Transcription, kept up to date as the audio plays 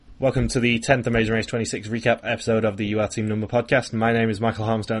Welcome to the 10th Amazing Race 26 recap episode of the UR Team Number podcast. My name is Michael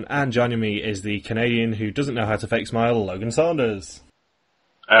Harmstone, and joining me is the Canadian who doesn't know how to fake smile, Logan Saunders.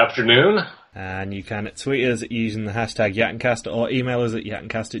 Afternoon. And you can tweet us using the hashtag YattonCast or email us at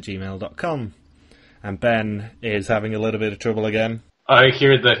yattoncast@gmail.com. And Ben is having a little bit of trouble again. I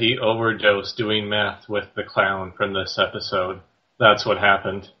hear that he overdosed doing math with the clown from this episode. That's what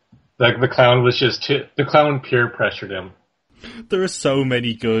happened. The clown was the clown peer pressured him. There are so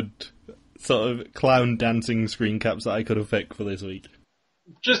many good sort of clown dancing screen caps that I could have picked for this week.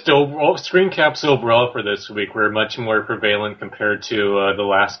 Just overall, screen caps overall for this week were much more prevalent compared to the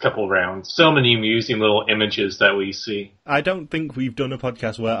last couple rounds. So many amusing little images that we see. I don't think we've done a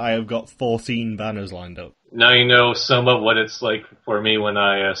podcast where I have got 14 banners lined up. Now you know some of what it's like for me when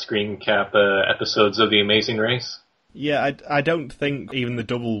I screen cap episodes of The Amazing Race. Yeah, I don't think even the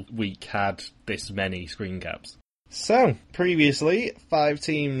double week had this many screen caps. So, previously, 5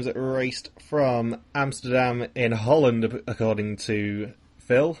 teams raced from Amsterdam in Holland, according to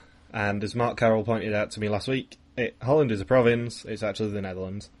Phil, and as Mark Carroll pointed out to me last week, Holland is a province, it's actually the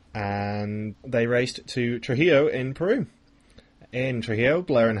Netherlands, and they raced to Trujillo in Peru. In Trujillo,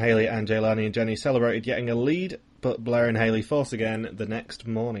 Blair and Haley and Jaylani and Jenny celebrated getting a lead, but Blair and Haley fought again the next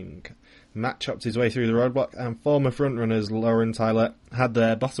morning. Matt chopped his way through the roadblock, and former frontrunners Laura and Tyler had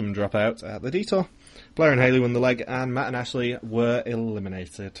their bottom drop out at the detour. Blair and Haley won the leg, and Matt and Ashley were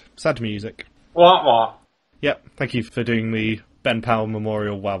eliminated. Sad music. Wah wah. Yep, thank you for doing the Ben Powell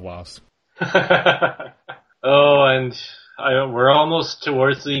Memorial wah-wahs. Oh, and we're almost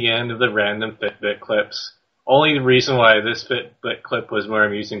towards the end of the random Fitbit clips. Only the reason why this Fitbit clip was more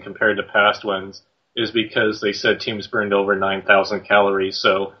amusing compared to past ones is because they said teams burned over 9,000 calories,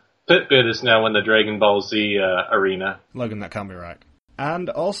 so Fitbit is now in the Dragon Ball Z arena. Logan, that can't be right. And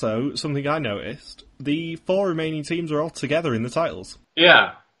also, something I noticed, the 4 remaining teams are all together in the titles.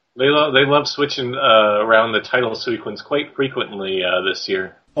 Yeah, they love switching around the title sequence quite frequently this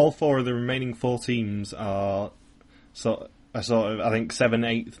year. All 4 of the remaining 4 teams are sort of, I think, 7th,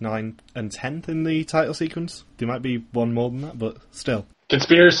 8th, 9th, and 10th in the title sequence. There might be one more than that, but still.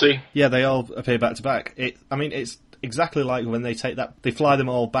 Conspiracy. Yeah, they all appear back to back. It's exactly like when they they fly them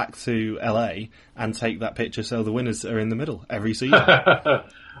all back to LA and take that picture so the winners are in the middle every season.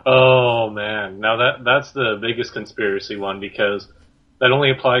 Oh man, now that's the biggest conspiracy one because that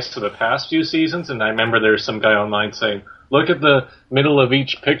only applies to the past few seasons, and I remember there's some guy online saying, look at the middle of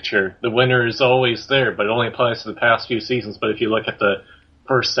each picture, the winner is always there, but it only applies to the past few seasons, but if you look at the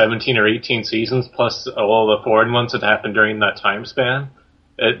first 17 or 18 seasons, plus all the foreign ones that happened during that time span,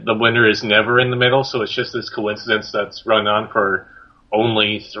 the winner is never in the middle, so it's just this coincidence that's run on for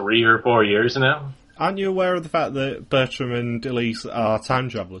only 3 or 4 years now. Aren't you aware of the fact that Bertram and Elise are time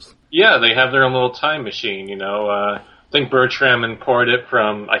travelers? Yeah, they have their own little time machine, you know. I think Bertram imported it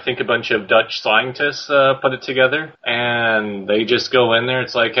from, I think a bunch of Dutch scientists put it together, and they just go in there,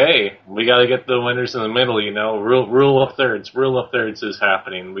 it's like, hey, we gotta get the winners in the middle, you know, rule of thirds is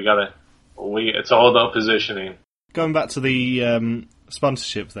happening, it's all about positioning. Going back to the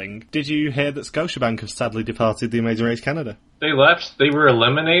sponsorship thing, did you hear that Scotiabank have sadly departed the Amazing Race Canada? They left? They were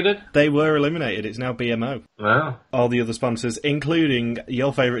eliminated? They were eliminated. It's now BMO. Wow. All the other sponsors, including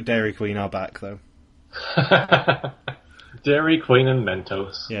your favourite Dairy Queen, are back, though. Dairy Queen and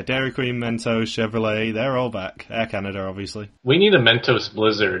Mentos. Yeah, Dairy Queen, Mentos, Chevrolet, they're all back. Air Canada, obviously. We need a Mentos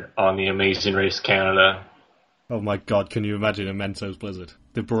Blizzard on the Amazing Race Canada. Oh my god, can you imagine a Mentos Blizzard?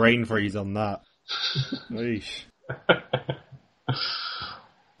 The brain freeze on that. Eesh.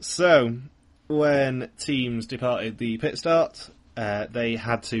 So, when teams departed the pit start, they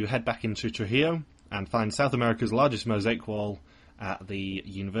had to head back into Trujillo and find South America's largest mosaic wall at the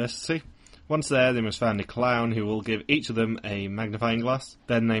university. Once there, they must find a clown who will give each of them a magnifying glass.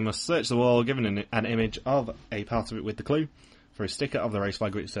 Then they must search the wall, given an image of a part of it with the clue, for a sticker of the race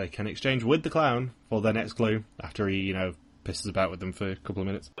flag which they can exchange with the clown for their next clue, after he, pisses about with them for a couple of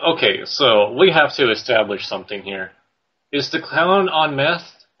minutes. Okay, so we have to establish something here. Is the clown on meth,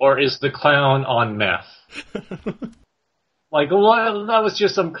 or is the clown on meth? Like, what? That was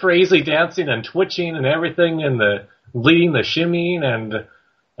just some crazy dancing and twitching and everything, and the leading the shimmying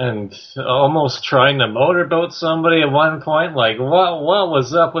and almost trying to motorboat somebody at one point. Like, what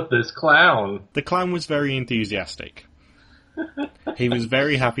was up with this clown? The clown was very enthusiastic. He was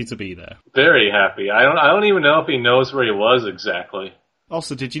very happy to be there. Very happy. I don't even know if he knows where he was exactly.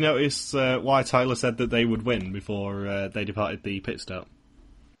 Also, did you notice why Tyler said that they would win before they departed the pit stop?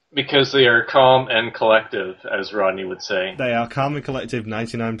 Because they are calm and collective, as Rodney would say. They are calm and collective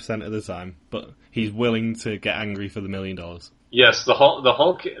 99% of the time, but he's willing to get angry for the $1 million. Yes, the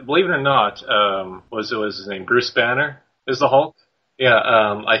Hulk, believe it or not, was his name Bruce Banner is the Hulk Yeah,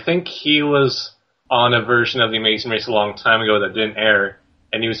 I think he was on a version of The Amazing Race a long time ago that didn't air,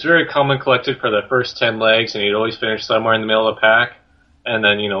 and he was very calm and collected for the first 10 legs, and he'd always finish somewhere in the middle of the pack. And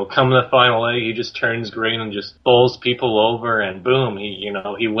then, come to the final leg, he just turns green and just bowls people over, and boom,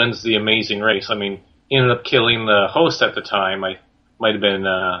 he wins the Amazing Race. I mean, he ended up killing the host at the time. Might have been,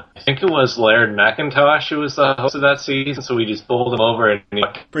 I think it was Laird McIntosh who was the host of that season, so we just bowled him over. And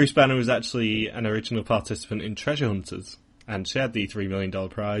Bruce Banner was actually an original participant in Treasure Hunters and shared the $3 million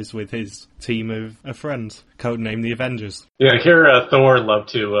prize with his team of friends, codenamed the Avengers. Yeah, here Thor loved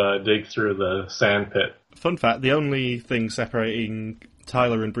to dig through the sand pit. Fun fact, the only thing separating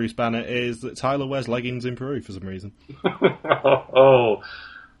Tyler and Bruce Banner is that Tyler wears leggings in Peru for some reason.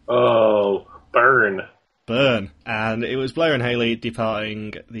 Burn. And it was Blair and Haley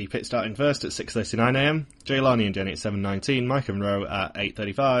departing the pit starting first at 6:39am, Jay Larney and Jenny at 7:19, Mike and Rowe at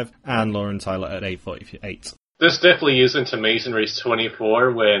 8:35, and Lauren Tyler at 8:48. This definitely isn't Amazing Race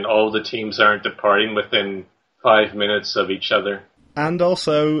 24 when all the teams aren't departing within 5 minutes of each other. And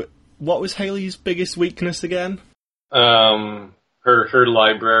also, what was Haley's biggest weakness again? Her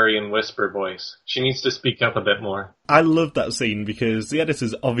librarian whisper voice. She needs to speak up a bit more. I love that scene because the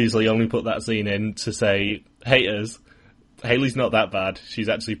editors obviously only put that scene in to say, haters, Haley's not that bad. She's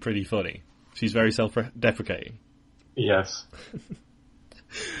actually pretty funny. She's very self-deprecating. Yes.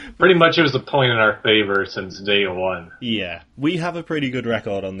 Pretty much it was a point in our favour since day one. Yeah. We have a pretty good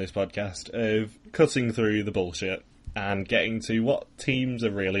record on this podcast of cutting through the bullshit and getting to what teams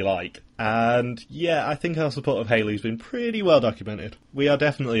are really like. And yeah, I think our support of Haley's been pretty well documented. We are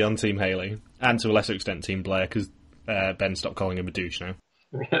definitely on Team Haley, and to a lesser extent Team Blair, because Ben stopped calling him a douche now.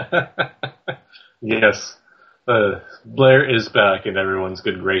 Yes. Blair is back in everyone's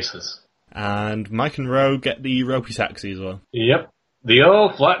good graces. And Mike and Rowe get the ropey taxi as well. Yep. The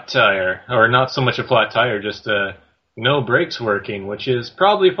old flat tire. Or not so much a flat tire, just no brakes working, which is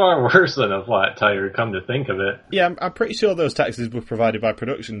probably far worse than a flat tire, come to think of it. Yeah, I'm pretty sure those taxis were provided by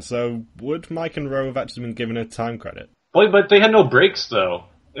production, so would Mike and Rowe have actually been given a time credit? Boy, but they had no brakes, though.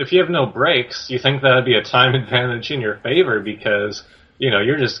 If you have no brakes, you think that'd be a time advantage in your favor, because,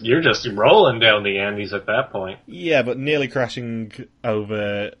 you're just rolling down the Andes at that point. Yeah, but nearly crashing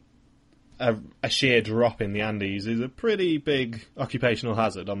over a sheer drop in the Andes is a pretty big occupational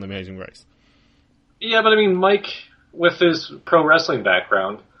hazard on the Amazing Race. Yeah, but I mean, Mike, with his pro wrestling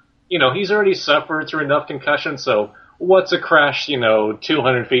background, he's already suffered through enough concussions, so what's a crash,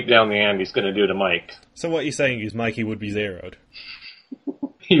 200 feet down the Andes going to do to Mike? So what you're saying is Mikey would be zeroed?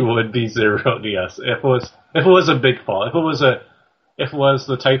 He would be zeroed, yes. If it was a big fall. If it was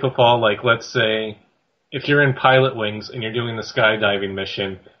the type of fall, like, let's say, if you're in Pilot Wings and you're doing the skydiving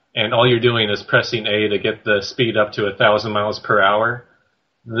mission, and all you're doing is pressing A to get the speed up to 1,000 miles per hour,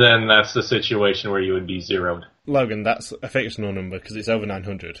 then that's the situation where you would be zeroed. Logan, that's a fictional number because it's over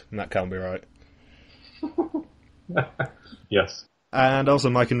 900, and that can't be right. Yes. And also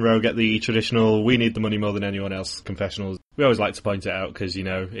Mike and Rowe get the traditional "we need the money more than anyone else" confessionals. We always like to point it out because,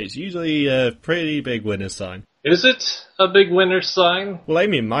 it's usually a pretty big winner's sign. Is it a big winner's sign? Well,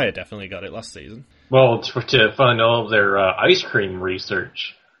 Amy and Maya definitely got it last season. Well, to fund all of their ice cream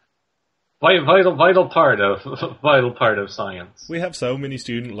research. Vital part of science. We have so many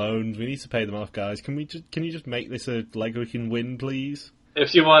student loans. We need to pay them off, guys. Can you just make this a leg we can win, please?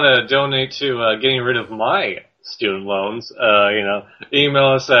 If you want to donate to getting rid of my student loans, email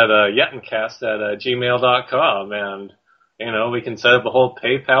us at yettencast@gmail.com, and we can set up a whole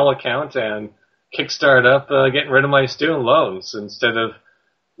PayPal account and kickstart up getting rid of my student loans instead of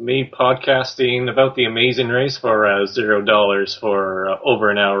me podcasting about the Amazing Race for $0 for over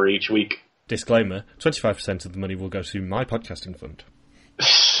an hour each week. Disclaimer, 25% of the money will go to my podcasting fund.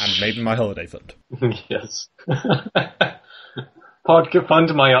 And maybe my holiday fund. Yes.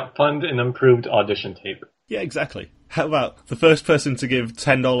 Fund an improved audition tape. Yeah, exactly. How about the first person to give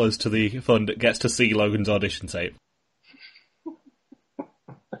 $10 to the fund gets to see Logan's audition tape?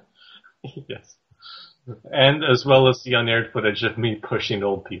 Yes. And as well as the unaired footage of me pushing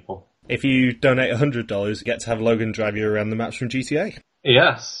old people. If you donate $100, you get to have Logan drive you around the maps from GTA.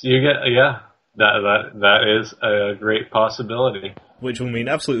 Yes, you get, yeah. That is a great possibility. Which will mean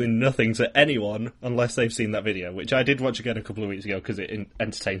absolutely nothing to anyone unless they've seen that video, which I did watch again a couple of weeks ago because it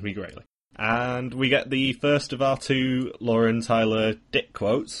entertained me greatly. And we get the first of our two Lauren Tyler dick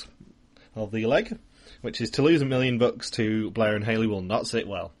quotes of the leg, which is to lose $1 million to Blair and Haley will not sit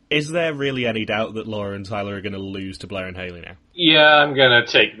well. Is there really any doubt that Laura and Tyler are going to lose to Blair and Haley now? Yeah, I'm going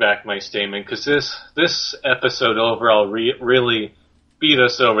to take back my statement, because this episode overall really beat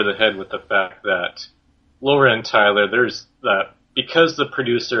us over the head with the fact that Laura and Tyler, because the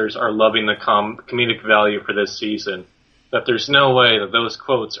producers are loving the comedic value for this season, that there's no way that those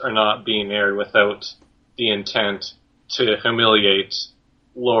quotes are not being aired without the intent to humiliate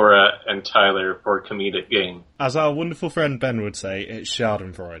Laura and Tyler for comedic gain. As our wonderful friend Ben would say, it's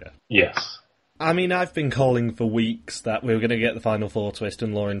Schadenfreude. Yes. I mean, I've been calling for weeks that we were going to get the Final Four twist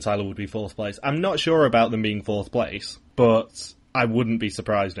and Laura and Tyler would be 4th place. I'm not sure about them being 4th place, but I wouldn't be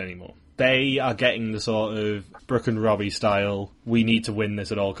surprised anymore. They are getting the sort of Brooke and Robbie style, we need to win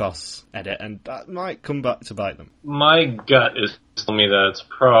this at all costs edit, and that might come back to bite them. My gut is telling me that it's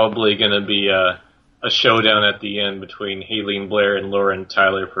probably going to be a showdown at the end between Haley and Blair and Laura and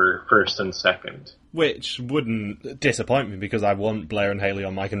Tyler for 1st and 2nd. Which wouldn't disappoint me because I want Blair and Haley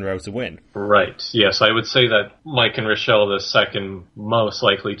on Mike and Roe to win. Right, yes. I would say that Mike and Rochelle are the second most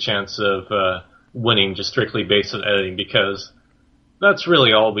likely chance of winning just strictly based on editing, because that's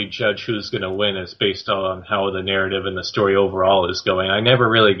really all we judge who's going to win is based on how the narrative and the story overall is going. I never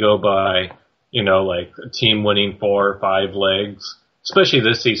really go by, like a team winning 4 or 5 legs, especially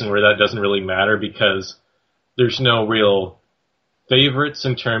this season where that doesn't really matter because there's no real favorites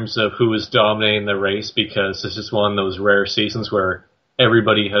in terms of who is dominating the race, because this is one of those rare seasons where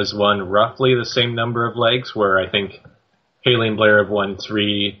everybody has won roughly the same number of legs, where I think Haley and Blair have won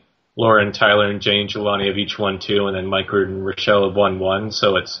 3, Laura and Tyler and Jane and Jelani have each won 2, and then Mike and Rochelle have won 1,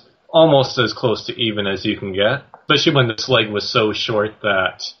 so it's almost as close to even as you can get, especially when this leg was so short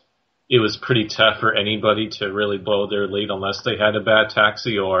that it was pretty tough for anybody to really blow their lead unless they had a bad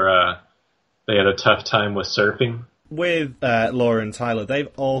taxi or they had a tough time with surfing. With Laura and Tyler, they've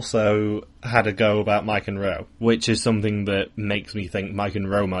also had a go about Mike and Roe, which is something that makes me think Mike and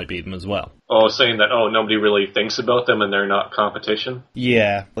Roe might beat them as well. Oh, saying that, nobody really thinks about them and they're not competition?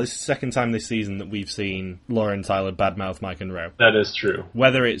 Yeah, it's the second time this season that we've seen Laura and Tyler badmouth Mike and Roe. That is true.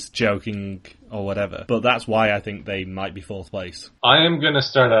 Whether it's joking or whatever, but that's why I think they might be 4th place. I am going to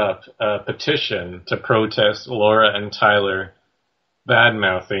start a petition to protest Laura and Tyler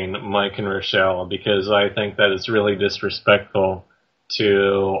bad-mouthing Mike and Rochelle, because I think that is really disrespectful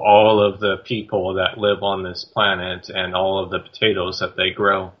to all of the people that live on this planet and all of the potatoes that they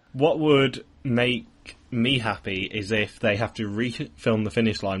grow. What would make me happy is if they have to refilm the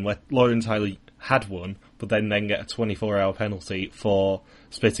finish line where Laura and Tyler had won, but then get a 24-hour penalty for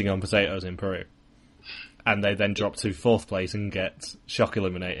spitting on potatoes in Peru. And they then drop to 4th place and get shock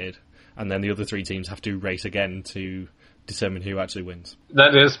eliminated. And then the other 3 teams have to race again to determine who actually wins.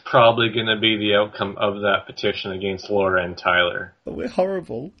 That is probably going to be the outcome of that petition against Laura and Tyler. But we're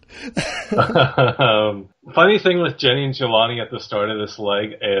horrible. Funny thing with Jenny and Jelani at the start of this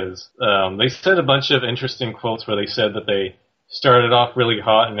leg is they said a bunch of interesting quotes where they said that they started off really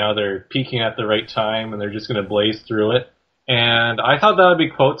hot and now they're peaking at the right time and they're just going to blaze through it. And I thought that would be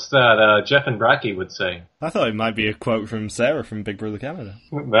quotes that Jeff and Bracky would say. I thought it might be a quote from Sarah from Big Brother Canada.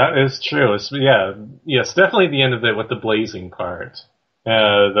 That is true. Yes, definitely the end of it with the blazing part.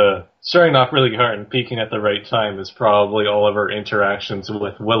 The starting off really hard and peaking at the right time is probably all of our interactions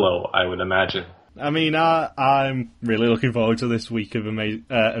with Willow, I would imagine. I mean, I'm really looking forward to this week of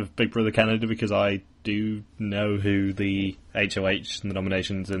Big Brother Canada because I do know who the HOH and the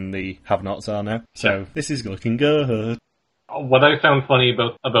nominations and the have-nots are now. So This is looking good. What I found funny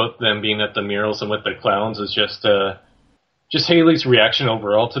about them being at the murals and with the clowns is just Haley's reaction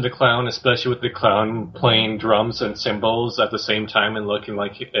overall to the clown, especially with the clown playing drums and cymbals at the same time and looking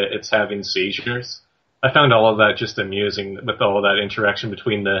like it's having seizures. I found all of that just amusing with all that interaction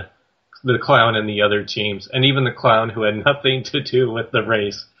between the clown and the other teams, and even the clown who had nothing to do with the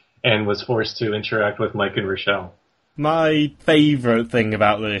race and was forced to interact with Mike and Rochelle. My favourite thing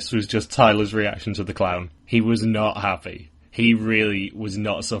about this was just Tyler's reaction to the clown. He was not happy. He really was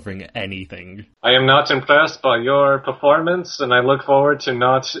not suffering anything. I am not impressed by your performance, and I look forward to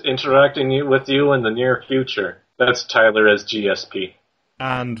not interacting with you in the near future. That's Tyler as GSP.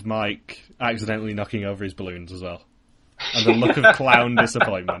 And Mike accidentally knocking over his balloons as well. And the look of clown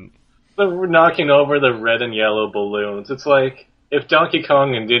disappointment. We're knocking over the red and yellow balloons. It's like if Donkey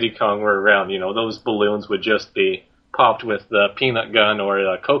Kong and Diddy Kong were around, those balloons would just be popped with the peanut gun or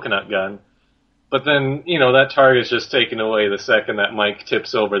a coconut gun. But then, that target's just taken away the second that Mike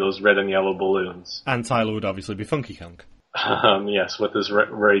tips over those red and yellow balloons. And Tyler would obviously be Funky Kong. Yes, with his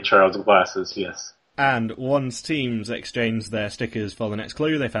Ray Charles glasses, yes. And once teams exchanged their stickers for the next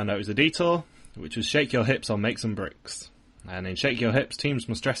clue, they found out it was a detour, which was Shake Your Hips or Make Some Bricks. And in Shake Your Hips, teams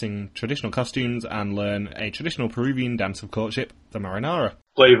must dress in traditional costumes and learn a traditional Peruvian dance of courtship, the marinara.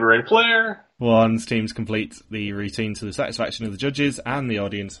 Flavor and flair! Once teams complete the routine to the satisfaction of the judges and the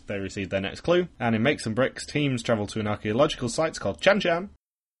audience, they receive their next clue. And in Make Some Bricks, teams travel to an archaeological site called Chan Chan,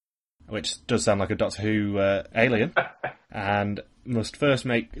 which does sound like a Doctor Who alien, and must first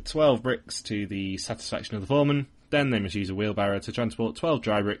make 12 bricks to the satisfaction of the foreman Then they must use a wheelbarrow to transport 12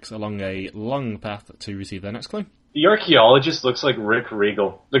 dry bricks along a long path to receive their next clue. The archaeologist looks like Rick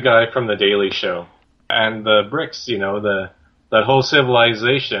Regal, the guy from The Daily Show. And the bricks, that whole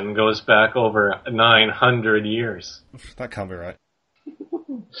civilization goes back over 900 years. That can't be right.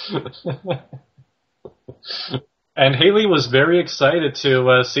 And Haley was very excited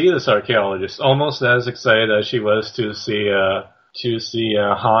to see this archaeologist, almost as excited as she was to see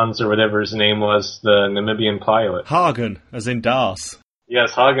Hans, or whatever his name was, the Namibian pilot. Hagen, as in Das.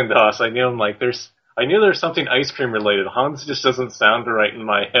 Yes, Haagen-Dazs. I knew there was something ice cream related. Hans just doesn't sound right in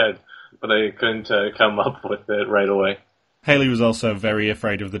my head, but I couldn't come up with it right away. Haley was also very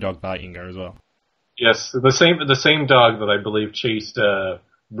afraid of the dog biting her as well. Yes, the same dog that I believe chased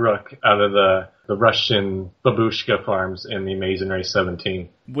Brooke out of the Russian babushka farms in The Amazing Race 17.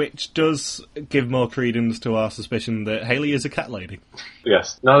 Which does give more credence to our suspicion that Haley is a cat lady.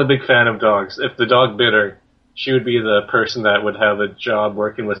 Yes, not a big fan of dogs. If the dog bit her, she would be the person that would have a job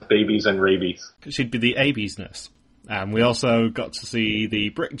working with babies and rabies. She'd be the AB's nurse. And we also got to see the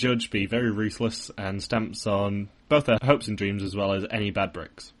brick judge be very ruthless and stamps on both their hopes and dreams as well as any bad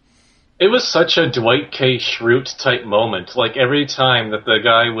bricks. It was such a Dwight K. Schrute type moment. Like, every time that the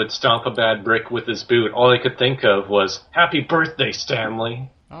guy would stomp a bad brick with his boot, all I could think of was, "Happy birthday,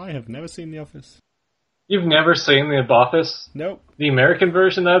 Stanley." I have never seen The Office. You've never seen The Office? Nope. The American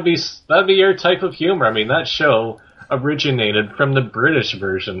version, that'd be your type of humor. I mean, that show originated from the British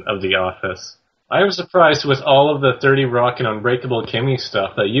version of The Office. I am surprised with all of the 30 Rock and Unbreakable Kimmy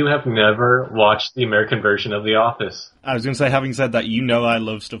stuff that you have never watched the American version of The Office. I was going to say, having said that, I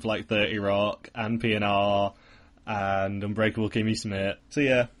love stuff like 30 Rock and PNR and Unbreakable Kimmy Schmidt. So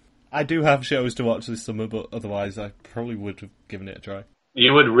yeah, I do have shows to watch this summer, but otherwise I probably would have given it a try.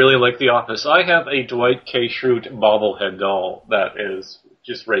 You would really like The Office. I have a Dwight K. Schrute bobblehead doll that is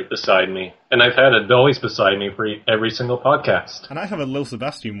just right beside me. And I've had it always beside me for every single podcast. And I have a Lil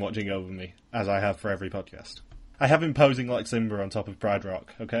Sebastian watching over me, as I have for every podcast. I have him posing like Simba on top of Pride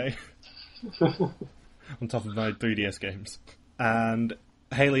Rock, okay? On top of my 3DS games. And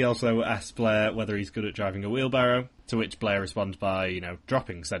Haley also asks Blair whether he's good at driving a wheelbarrow, to which Blair responds by,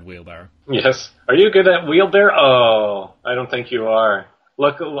 dropping said wheelbarrow. Yes. Are you good at wheelbarrow? Oh, I don't think you are.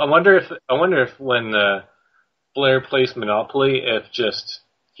 Look, I wonder if when Blair plays Monopoly,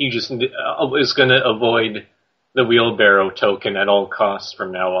 he is going to avoid the wheelbarrow token at all costs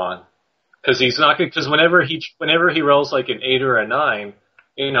from now on. Because whenever he rolls like an 8 or a 9,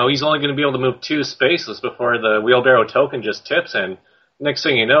 he's only going to be able to move 2 spaces before the wheelbarrow token just tips, and next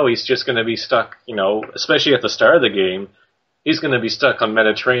thing you know, he's just going to be stuck, especially at the start of the game, he's going to be stuck on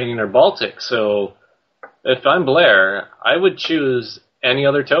Mediterranean or Baltic. So if I'm Blair, I would choose any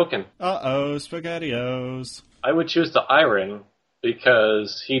other token. Uh-oh, SpaghettiOs. I would choose the Iron,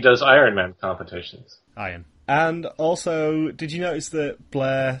 because he does Ironman competitions. Iron. And also, did you notice that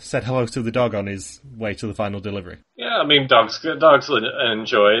Blair said hello to the dog on his way to the final delivery? Yeah, I mean, dogs enjoy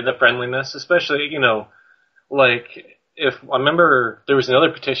the friendliness, especially, if I remember there was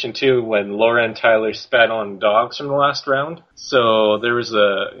another petition too when Laura and Tyler spat on dogs from the last round. So there was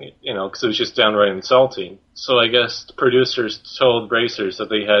because it was just downright insulting. So I guess the producers told Bracers that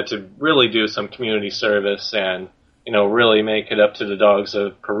they had to really do some community service and, really make it up to the dogs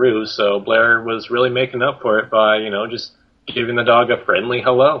of Peru. So Blair was really making up for it by, just giving the dog a friendly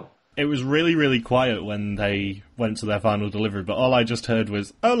hello. It was really, really quiet when they went to their final delivery, but all I just heard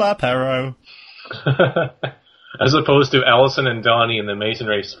was, "Hola, perro." As opposed to Allison and Donnie in the Amazing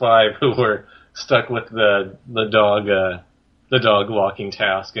Race 5, who were stuck with the dog walking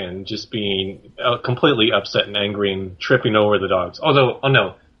task and just being completely upset and angry and tripping over the dogs.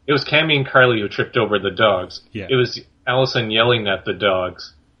 It was Cammy and Carly who tripped over the dogs. Yeah. It was Allison yelling at the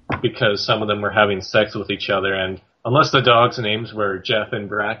dogs because some of them were having sex with each other, and unless the dogs' names were Jeff and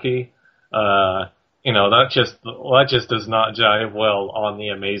Bracky, that just does not jive well on the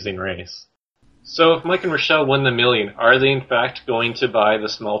Amazing Race. So if Mike and Rochelle win the $1 million, are they in fact going to buy the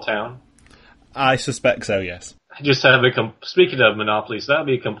small town? I suspect so, yes. Speaking of monopolies, that would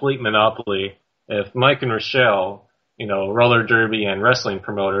be a complete monopoly if Mike and Rochelle, roller derby and wrestling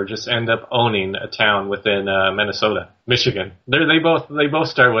promoter, just end up owning a town within Michigan. They both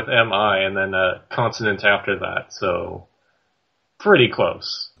start with M-I and then a consonant after that, so pretty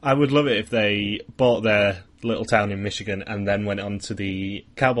close. I would love it if they bought their little town in Michigan and then went on to the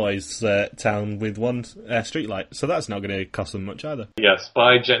Cowboys town with one streetlight. So that's not going to cost them much either. Yes,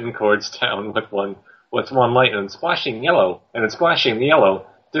 buy Jenton Cord's town with one light and it's flashing yellow. And it's flashing yellow.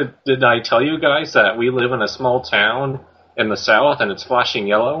 Did I tell you guys that we live in a small town in the South and it's flashing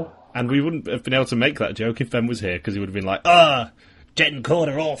yellow? And we wouldn't have been able to make that joke if Ben was here, because he would have been like, Jenton Cord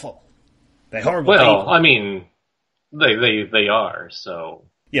are awful. They're horrible people. I mean, They are, so...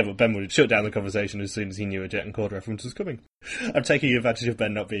 Yeah, but Ben would shut down the conversation as soon as he knew a Jet and Cord reference was coming. I'm taking advantage of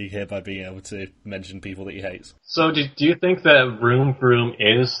Ben not being here by being able to mention people that he hates. So do you think that Vroom Vroom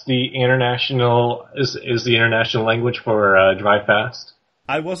is the international language for drive fast?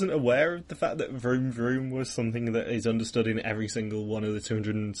 I wasn't aware of the fact that Vroom Vroom was something that is understood in every single one of the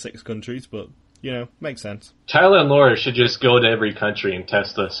 206 countries, but, makes sense. Tyler and Laura should just go to every country and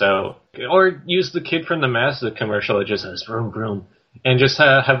test this out. Or use the kid from the Mazda commercial that just says Vroom Vroom. And just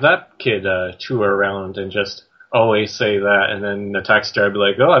have that kid tour around and just always say that, and then the taxi driver will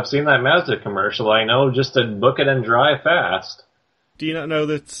be like, oh, I've seen that Mazda commercial, I know just to book it and drive fast. Do you not know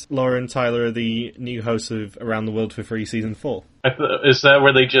that Laura and Tyler are the new hosts of Around the World for Free Season 4? Is that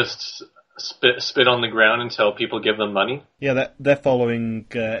where they just spit on the ground until people give them money? Yeah, they're following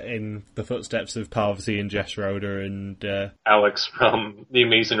in the footsteps of Parvati and Jess Schroeder and... Alex from The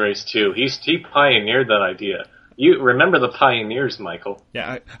Amazing Race 2. He pioneered that idea. You remember the pioneers, Michael.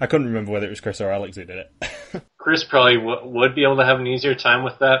 Yeah, I couldn't remember whether it was Chris or Alex who did it. Chris probably would be able to have an easier time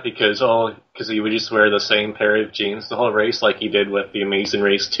with that because he would just wear the same pair of jeans the whole race like he did with The Amazing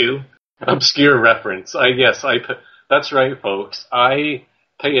Race 2. Obscure reference. That's right, folks. I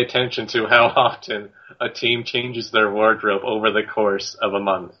pay attention to how often a team changes their wardrobe over the course of a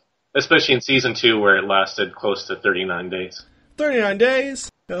month. Especially in Season 2 where it lasted close to 39 days. 39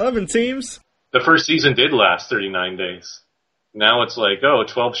 days? 11 teams? The first season did last 39 days. Now it's like,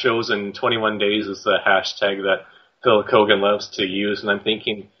 12 shows in 21 days is the hashtag that Phil Kogan loves to use. And I'm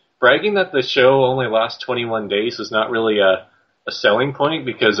thinking, bragging that the show only lasts 21 days is not really a selling point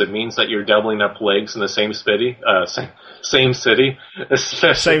because it means that you're doubling up legs in the same city. Same city.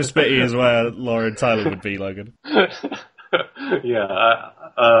 Same spitty as where Laura and Tyler would be, Logan. Yeah.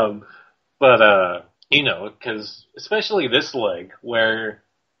 Because especially this leg where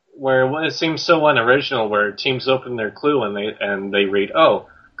it seems so unoriginal, where teams open their clue and they read,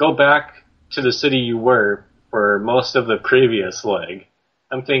 go back to the city you were for most of the previous leg.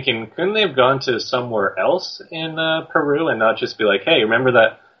 I'm thinking, couldn't they have gone to somewhere else in Peru and not just be like, hey, remember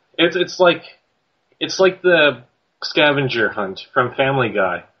that? It's like the scavenger hunt from Family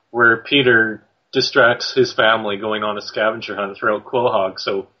Guy, where Peter distracts his family going on a scavenger hunt throughout Quahog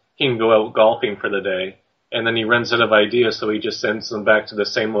so he can go out golfing for the day. And then he runs out of ideas, so he just sends them back to the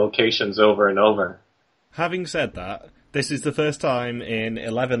same locations over and over. Having said that, this is the first time in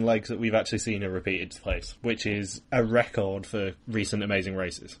 11 legs that we've actually seen a repeated place, which is a record for recent Amazing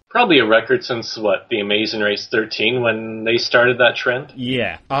Races. Probably a record since, The Amazing Race 13, when they started that trend?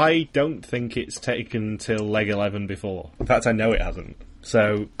 Yeah. I don't think it's taken till leg 11 before. In fact, I know it hasn't.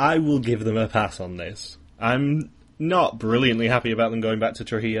 So, I will give them a pass on this. I'm not brilliantly happy about them going back to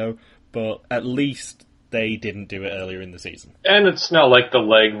Trujillo, but at least they didn't do it earlier in the season. And it's not like the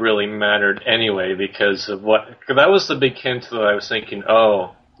leg really mattered anyway because of that was the big hint that I was thinking,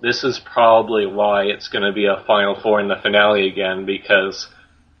 this is probably why it's going to be a Final Four in the finale again, because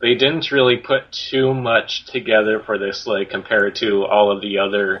they didn't really put too much together for this leg compared to all of the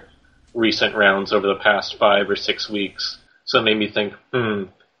other recent rounds over the past 5 or 6 weeks. So it made me think,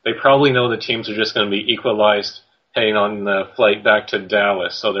 they probably know the teams are just going to be equalized heading on the flight back to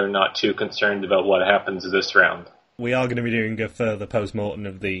Dallas, so they're not too concerned about what happens this round. We are going to be doing a further post-mortem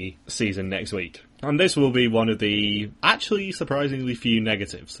of the season next week. And this will be one of the actually surprisingly few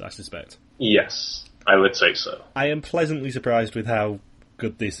negatives, I suspect. Yes, I would say so. I am pleasantly surprised with how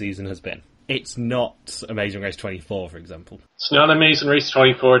good this season has been. It's not Amazing Race 24, for example. It's not Amazing Race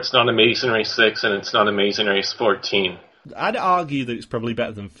 24, it's not Amazing Race 6, and it's not Amazing Race 14. I'd argue that it's probably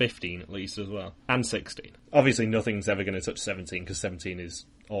better than 15, at least, as well. And 16. Obviously, nothing's ever going to touch 17, because 17 is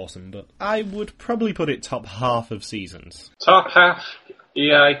awesome, but I would probably put it top half of seasons. Top half?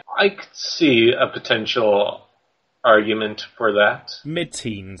 Yeah, I could see a potential argument for that.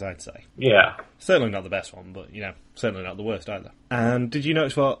 Mid-teens, I'd say. Yeah. Certainly not the best one, but, certainly not the worst either. And did you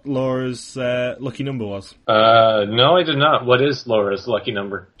notice what Laura's lucky number was? No, I did not. What is Laura's lucky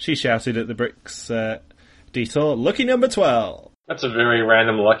number? She shouted at the bricks detour, lucky number 12. That's a very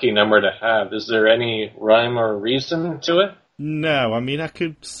random lucky number to have. Is there any rhyme or reason to it? No, I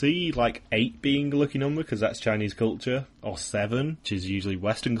could see 8 being a lucky number because that's Chinese culture, or 7, which is usually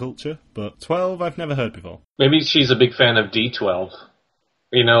Western culture, but 12 I've never heard before. Maybe she's a big fan of D12.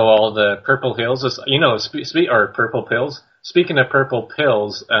 All the purple hills, or purple pills. Speaking of purple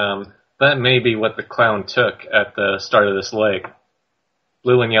pills, that may be what the clown took at the start of this leg.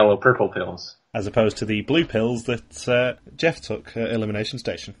 Blue and yellow purple pills. As opposed to the blue pills that Jeff took at Elimination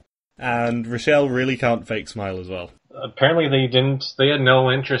Station. And Rochelle really can't fake smile as well. Apparently they had no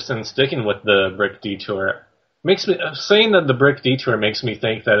interest in sticking with the Brick Detour. Saying that the Brick Detour makes me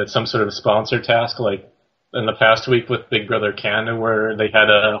think that it's some sort of sponsor task, like in the past week with Big Brother Canada, where they had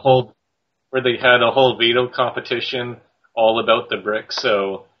a whole veto competition all about the brick.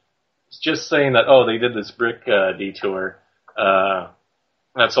 So just saying that, they did this brick detour.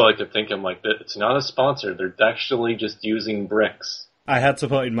 That's all I could think. I'm like, it's not a sponsor. They're actually just using bricks. I had to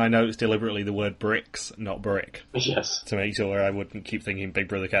put in my notes deliberately the word bricks, not brick. Yes. To make sure I wouldn't keep thinking Big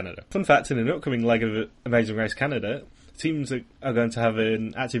Brother Canada. Fun fact, in an upcoming leg of Amazing Race Canada, teams are going to have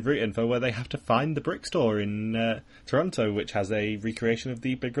an active route info where they have to find the brick store in Toronto, which has a recreation of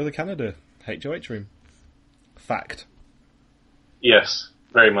the Big Brother Canada HOH room. Fact. Yes,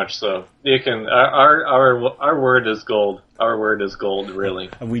 very much so. You can. Our word is gold. Our word is gold, really.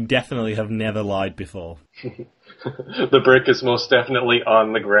 And we definitely have never lied before. The brick is most definitely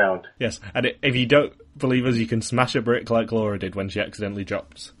on the ground. Yes, and if you don't believe us, you can smash a brick like Laura did when she accidentally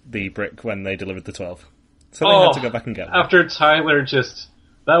dropped the brick when they delivered the 12. So they had to go back and get them. After Tyler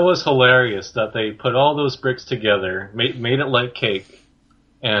that was hilarious that they put all those bricks together, made it like cake,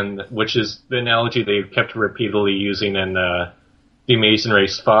 and which is the analogy they kept repeatedly using in the Amazing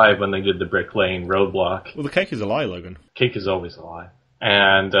Race 5 when they did the brick lane roadblock. Well, the cake is a lie, Logan. Cake is always a lie.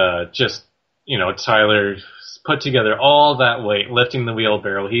 And Tyler put together all that weight, lifting the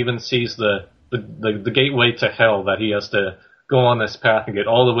wheelbarrow. He even sees the gateway to hell that he has to go on this path and get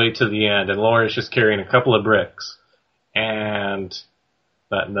all the way to the end. And Laura's just carrying a couple of bricks. And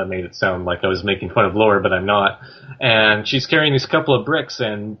that made it sound like I was making fun of Laura, but I'm not. And she's carrying these couple of bricks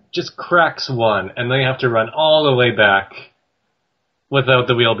and just cracks one. And they have to run all the way back without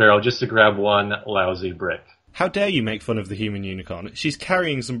the wheelbarrow just to grab one lousy brick. How dare you make fun of the human unicorn? She's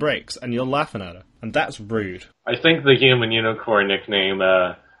carrying some bricks, and you're laughing at her. And that's rude. I think the human unicorn nickname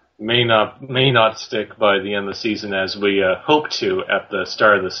may not stick by the end of the season as we hope to at the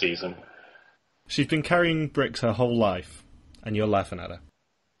start of the season. She's been carrying bricks her whole life, and you're laughing at her.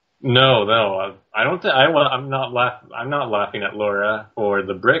 No, I don't. I'm not laughing at Laura for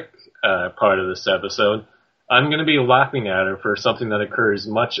the brick part of this episode. I'm going to be laughing at her for something that occurs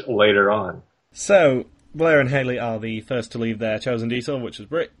much later on. So, Blair and Haley are the first to leave their chosen detour, which was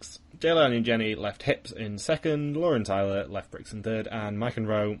bricks. Jaylani and Jenny left hips in second, Laura and Tyler left bricks in third, and Mike and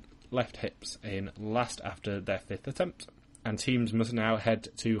Roe left hips in last after their fifth attempt. And teams must now head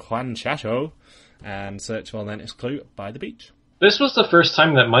to Juan Chateau and search for their next clue by the beach. This was the first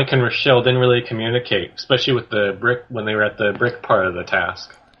time that Mike and Rochelle didn't really communicate, especially with the brick when they were at the brick part of the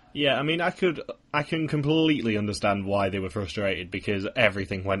task. Yeah, I mean, I can completely understand why they were frustrated because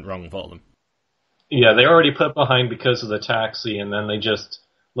everything went wrong for them. Yeah, they already put behind because of the taxi, and then they just,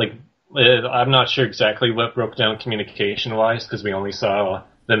 I'm not sure exactly what broke down communication-wise, because we only saw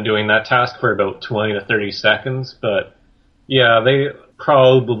them doing that task for about 20 to 30 seconds, but yeah, they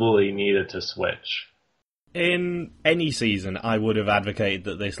probably needed to switch. In any season, I would have advocated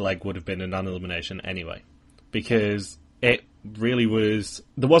that this leg would have been a non-elimination anyway, because it really was...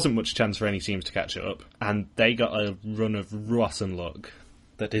 There wasn't much chance for any teams to catch up, and they got a run of rotten luck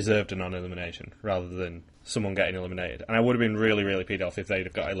that deserved a non-elimination, rather than someone getting eliminated. And I would have been really, really peed off if they'd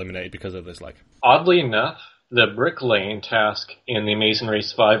have got eliminated because of this leg. Oddly enough, the brick lane task in the Amazing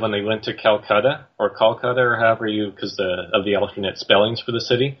Race 5 when they went to Calcutta, or however because of the alternate spellings for the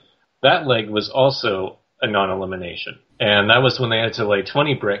city, that leg was also a non-elimination. And that was when they had to lay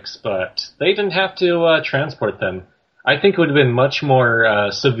 20 bricks, but they didn't have to transport them. I think it would have been much more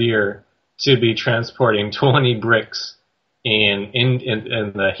severe to be transporting 20 bricks in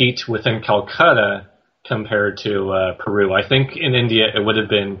the heat within Calcutta compared to Peru. I think in India it would have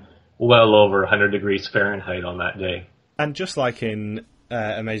been well over 100 degrees Fahrenheit on that day. And just like in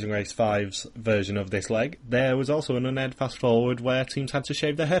Amazing Race 5's version of this leg, there was also an unaired fast forward where teams had to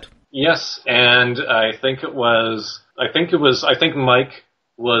shave their head. Yes, and I think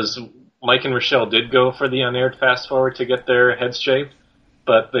Mike and Rochelle did go for the unaired fast forward to get their heads shaved,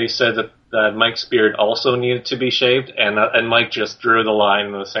 but they said that Mike's beard also needed to be shaved, and Mike just drew the line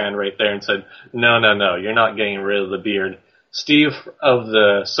in the sand right there and said, no, you're not getting rid of the beard. Steve of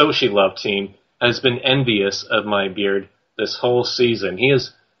the So She Love team has been envious of my beard this whole season.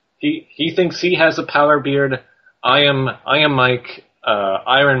 He thinks he has a power beard. I am Mike,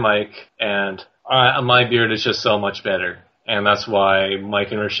 Iron Mike, and my beard is just so much better. And that's why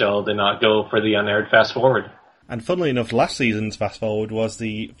Mike and Rochelle did not go for the unaired fast forward. And funnily enough, last season's fast forward was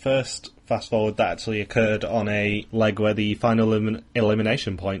the first fast forward that actually occurred on a leg where the final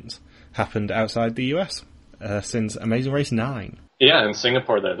elimination point happened outside the US since Amazing Race 9. Yeah, in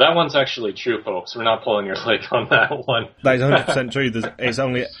Singapore there. That one's actually true, folks. We're not pulling your leg on that one. That is 100% true. It's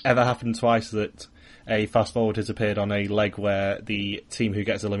only ever happened twice that a fast forward has appeared on a leg where the team who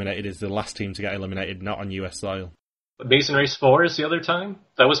gets eliminated is the last team to get eliminated, not on US soil. Amazing Race 4 is the other time?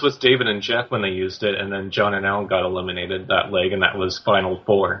 That was with David and Jeff when they used it, and then John and Al got eliminated that leg, and that was Final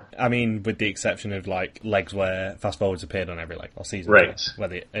 4. I mean, with the exception of, like, legs where fast forwards appeared on every leg, or seasons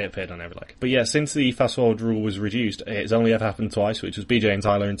where it appeared on every leg. But yeah, since the fast forward rule was reduced, it's only ever happened twice, which was BJ and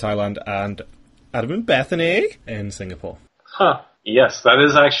Tyler in Thailand, and Adam and Bethany in Singapore. Huh. Yes, that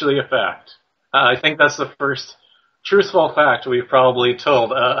is actually a fact. I think that's the first truthful fact we've probably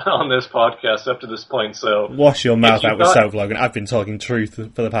told on this podcast up to this point. So wash your mouth out with soap, Logan. I've been talking truth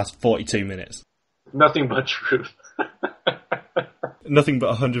for the past 42 minutes. Nothing but truth. Nothing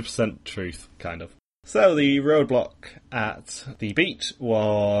but 100% truth, kind of. So the roadblock at the beach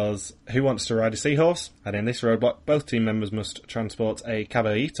was Who Wants to Ride a Seahorse? And in this roadblock, both team members must transport a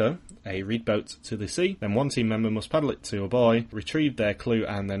caballito, a reed boat, to the sea. Then one team member must paddle it to a buoy, retrieve their clue,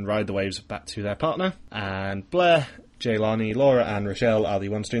 and then ride the waves back to their partner. And Blair, Jaylani, Laura, and Rochelle are the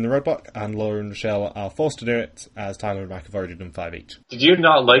ones doing the roadblock, and Laura and Rochelle are forced to do it, as Tyler and Mike have already done 5 each. Did you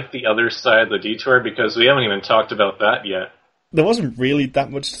not like the other side of the detour? Because we haven't even talked about that yet. There wasn't really that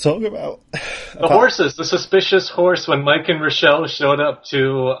much to talk about. The horses, the suspicious horse when Mike and Rochelle showed up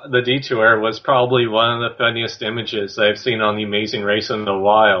to the detour was probably one of the funniest images I've seen on The Amazing Race in a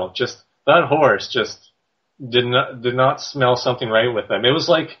while. Just, that horse just did not smell something right with them. It was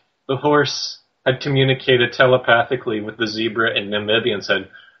like the horse had communicated telepathically with the zebra in Namibia and said,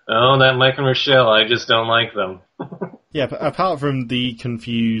 "Oh, that Mike and Rochelle, I just don't like them." Yeah, but apart from the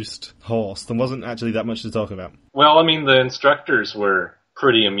confused horse, there wasn't actually that much to talk about. Well, I mean, the instructors were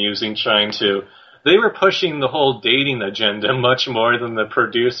pretty amusing they were pushing the whole dating agenda much more than the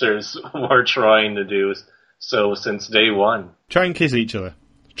producers were trying to do so since day one. Try and kiss each other.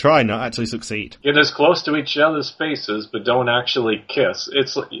 Try, not actually succeed. Get as close to each other's faces, but don't actually kiss.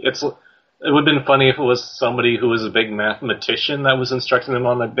 It would have been funny if it was somebody who was a big mathematician that was instructing them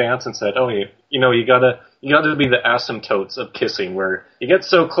on the dance and said, "Oh, you gotta be the asymptotes of kissing, where you get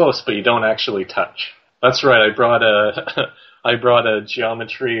so close but you don't actually touch." That's right. I brought a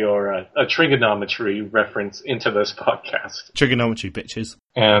geometry or a trigonometry reference into this podcast. Trigonometry, bitches.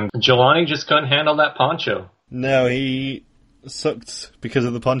 And Jelani just couldn't handle that poncho. No, he sucked because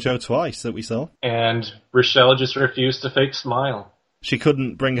of the poncho twice that we saw. And Rochelle just refused to fake smile. She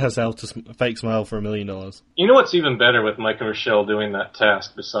couldn't bring herself to fake smile for $1 million. You know what's even better with Mike and Rochelle doing that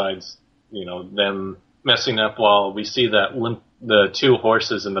task besides, them messing up while we see the two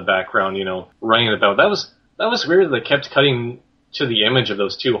horses in the background, running about. That was weird. They kept cutting to the image of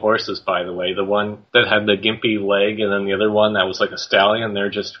those two horses, by the way. The one that had the gimpy leg and then the other one that was like a stallion. They're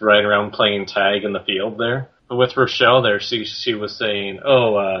just riding around playing tag in the field there. But with Rochelle there, she was saying,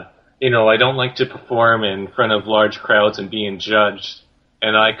 I don't like to perform in front of large crowds and being judged.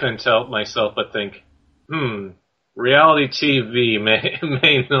 And I couldn't help myself but think, reality TV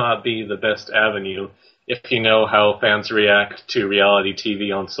may not be the best avenue if you know how fans react to reality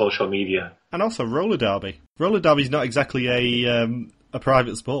TV on social media. And also roller derby. Roller derby's not exactly a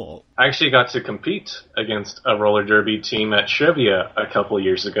private sport. I actually got to compete against a roller derby team at Trivia a couple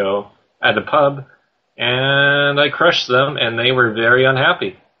years ago at a pub, and I crushed them, and they were very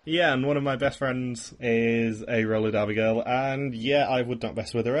unhappy. Yeah, and one of my best friends is a roller derby girl, and yeah, I would not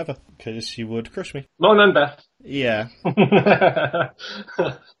mess with her ever, because she would crush me. Mona and Beth. Yeah.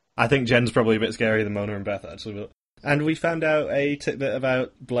 I think Jen's probably a bit scarier than Mona and Beth, actually. But... And we found out a tidbit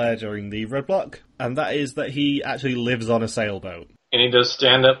about Blair during the roadblock, and that is that he actually lives on a sailboat. And he does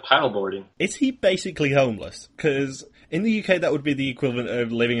stand-up paddleboarding. Is he basically homeless? Because in the UK that would be the equivalent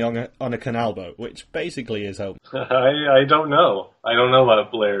of living on a canal boat, which basically is home. I don't know. I don't know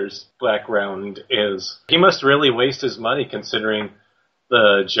what Blair's background is. He must really waste his money considering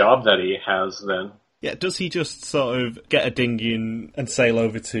the job that he has then. Yeah, does he just sort of get a dinghy and sail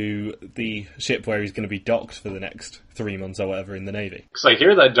over to the ship where he's going to be docked for the next 3 months or whatever in the Navy? Because I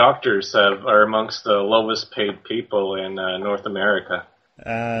hear that doctors are amongst the lowest paid people in North America.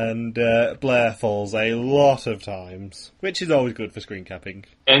 And Blair falls a lot of times, which is always good for screen capping.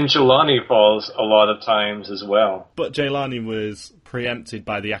 And Jelani falls a lot of times as well. But Jaylani was preempted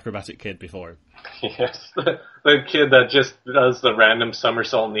by the acrobatic kid before him. Yes, the kid that just does the random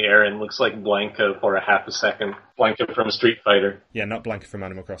somersault in the air and looks like Blanca for a half a second. Blanca from Street Fighter. Yeah, not Blanca from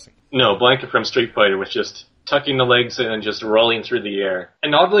Animal Crossing. No, Blanca from Street Fighter was just tucking the legs in and just rolling through the air.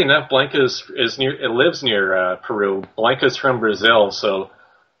 And oddly enough, Blanca lives near Peru. Blanca's from Brazil, so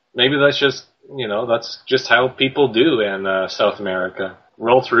maybe that's just how people do in South America.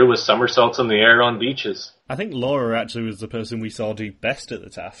 Roll through with somersaults in the air on beaches. I think Laura actually was the person we saw do best at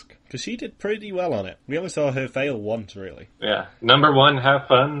the task, because she did pretty well on it. We only saw her fail once, really. Yeah. Number 1, have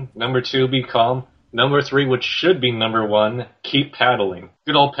fun. Number 2, be calm. Number 3, which should be number 1, keep paddling.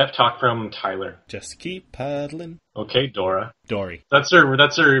 Good old pep talk from Tyler. Just keep paddling. Okay, Dora. Dory. That's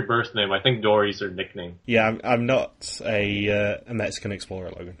her birth name. I think Dory's her nickname. Yeah, I'm not a Mexican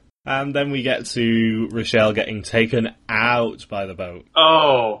explorer, Logan. And then we get to Rochelle getting taken out by the boat.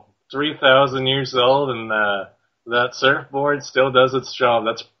 Oh, 3,000 years old, and that surfboard still does its job.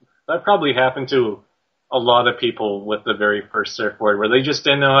 That probably happened to a lot of people with the very first surfboard, where they just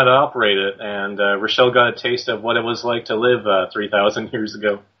didn't know how to operate it, and Rochelle got a taste of what it was like to live 3,000 years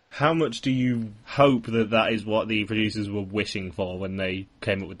ago. How much do you hope that is what the producers were wishing for when they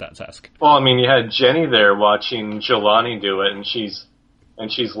came up with that task? Well, I mean, you had Jenny there watching Jelani do it, and she's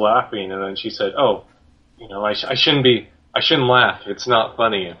laughing, and then she said, "Oh, I shouldn't laugh. It's not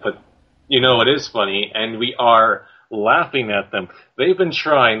funny." But it is funny, and we are laughing at them. They've been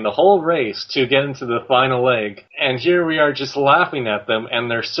trying the whole race to get into the final leg, and here we are just laughing at them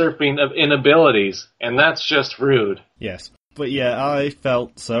and their surfing of inabilities, and that's just rude. Yes. But yeah, I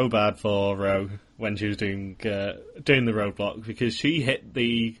felt so bad for Ro when she was doing the roadblock, because she hit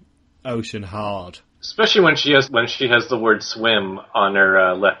the ocean hard. Especially when she has the word swim on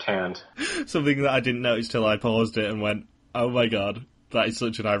her left hand. Something that I didn't notice till I paused it and went, oh my god, that is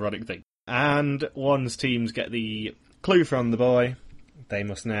such an ironic thing. And once teams get the clue from the boy, they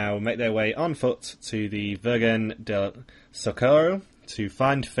must now make their way on foot to the Virgen del Socorro to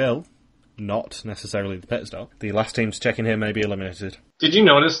find Phil, not necessarily the pit stop. The last team to check in here may be eliminated. Did you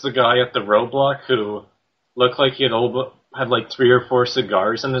notice the guy at the roadblock who looked like he had like 3 or 4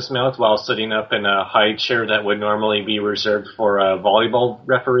 cigars in his mouth while sitting up in a high chair that would normally be reserved for a volleyball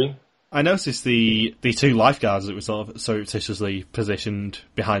referee? I noticed the 2 lifeguards that were sort of surreptitiously positioned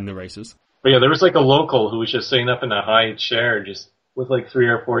behind the racers. But yeah, there was like a local who was just sitting up in a high chair just with like 3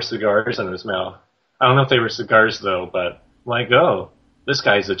 or 4 cigars in his mouth. I don't know if they were cigars though, but like, oh, this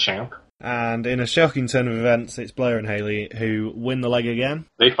guy's a champ. And in a shocking turn of events, it's Blair and Haley who win the leg again.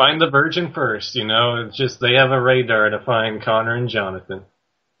 They find the Virgin first, It's just they have a radar to find Connor and Jonathan.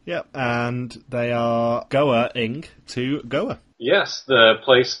 Yep, and they are going to Goa. Yes, the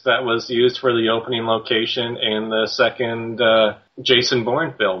place that was used for the opening location in the second Jason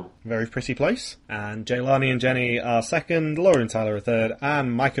Bourne film. Very pretty place. And Jelani and Jenny are second, Laura and Tyler are third,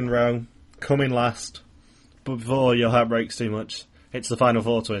 and Mike and Ro come in last. But before your heart breaks too much, it's the Final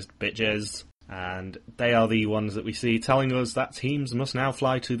Four twist, bitches. And they are the ones that we see telling us that teams must now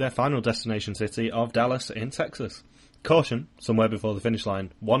fly to their final destination city of Dallas in Texas. Caution, somewhere before the finish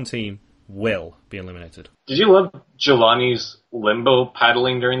line, one team will be eliminated. Did you love Jelani's limbo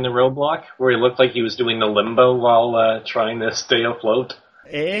paddling during the roadblock, where he looked like he was doing the limbo while trying to stay afloat?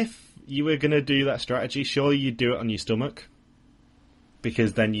 If you were going to do that strategy, surely you'd do it on your stomach,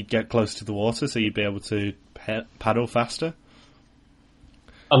 because then you'd get close to the water, so you'd be able to paddle faster.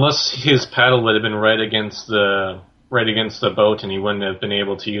 Unless his paddle would have been right against the boat, and he wouldn't have been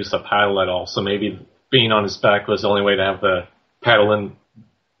able to use the paddle at all. So maybe being on his back was the only way to have the paddle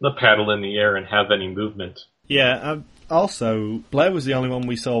in the air and have any movement. Yeah. Also, Blair was the only one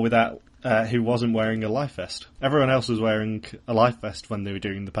we saw without who wasn't wearing a life vest. Everyone else was wearing a life vest when they were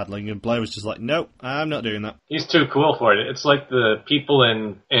doing the paddling, and Blair was just like, "Nope, I'm not doing that." He's too cool for it. It's like the people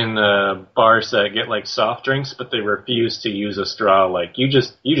in bars that get like soft drinks, but they refuse to use a straw. Like you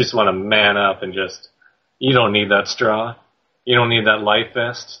just want to man up and you don't need that straw. You don't need that life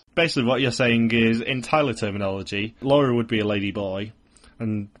vest. Basically, what you're saying is, in Tyler terminology, Laura would be a lady boy,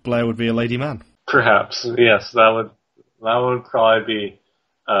 and Blair would be a lady man. Perhaps, yes, that would probably be.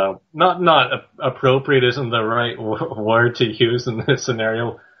 Not appropriate isn't the right word to use in this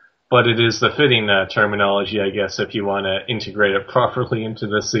scenario, but it is the fitting terminology, I guess, if you want to integrate it properly into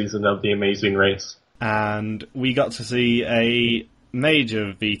this season of The Amazing Race. And we got to see a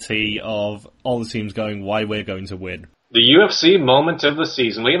major VT of all the teams going, why we're going to win. The UFC moment of the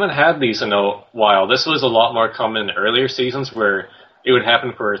season. We haven't had these in a while. This was a lot more common in earlier seasons where it would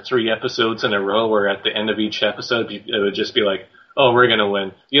happen for 3 episodes in a row, where at the end of each episode it would just be like, oh, we're gonna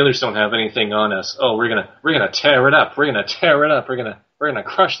win. The others don't have anything on us. Oh, we're gonna tear it up. We're gonna tear it up. We're gonna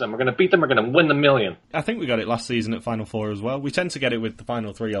crush them. We're gonna beat them. We're gonna win the million. I think we got it last season at Final Four as well. We tend to get it with the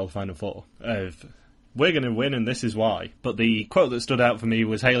Final 3 or the Final 4 of we're gonna win and this is why. But the quote that stood out for me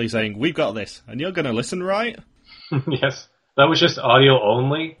was Haley saying, "We've got this, and you're gonna listen, right?" Yes, that was just audio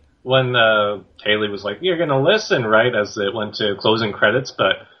only when Haley was like, "You're gonna listen, right?" as it went to closing credits.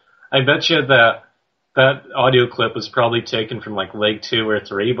 But I bet you that audio clip was probably taken from like leg 2 or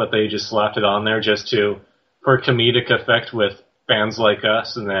 3, but they just slapped it on there just for comedic effect with fans like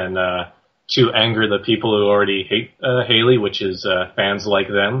us, and then to anger the people who already hate Haley, which is fans like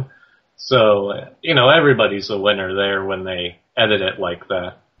them. So, everybody's a winner there when they edit it like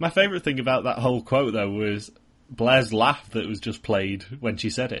that. My favourite thing about that whole quote, though, was Blair's laugh that was just played when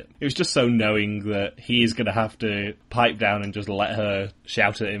she said it. It was just so knowing that he is going to have to pipe down and just let her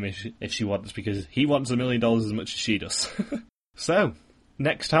shout at him if she wants, because he wants $1 million as much as she does. So,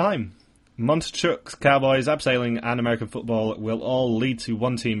 next time, Montachucks, Cowboys, Abseiling and American football will all lead to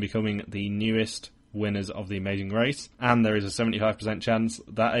one team becoming the newest winners of the Amazing Race, and there is a 75% chance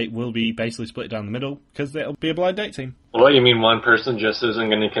that it will be basically split down the middle because it'll be a blind date team. What, you mean one person just isn't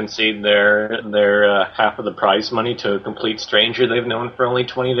going to concede their half of the prize money to a complete stranger they've known for only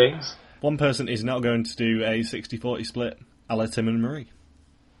 20 days? One person is not going to do a 60-40 split a la Tim and Marie.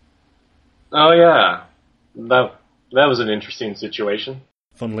 Oh yeah, that was an interesting situation.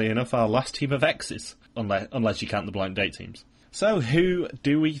 Funnily enough, our last team of X's, unless you count the blind date teams. So, who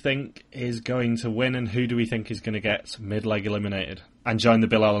do we think is going to win, and who do we think is going to get mid-leg eliminated and join the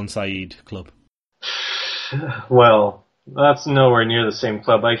Bilal and Saeed club? Well, that's nowhere near the same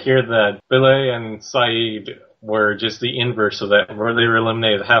club. I hear that Bilal and Saeed were just the inverse of that, where they were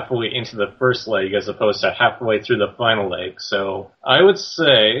eliminated halfway into the first leg as opposed to halfway through the final leg. So, I would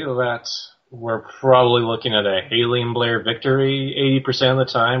say that we're probably looking at a Haley and Blair victory 80% of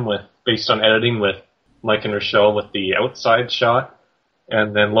the time, based on editing with Mike and Rochelle with the outside shot.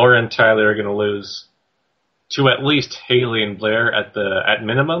 And then Laura and Tyler are going to lose to at least Haley and Blair at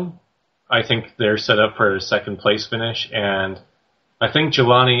minimum. I think they're set up for a second place finish. And I think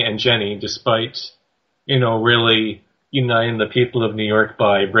Jelani and Jenny, despite, really uniting the people of New York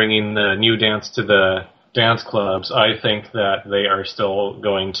by bringing the new dance to the dance clubs, I think that they are still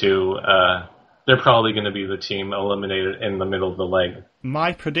going to, they're probably going to be the team eliminated in the middle of the leg.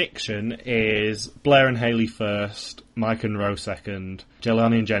 My prediction is Blair and Haley first, Mike and Ro second,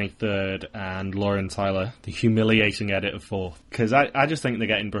 Jelani and Jenny third, and Laura and Tyler, the humiliating edit, of fourth. Because I just think they're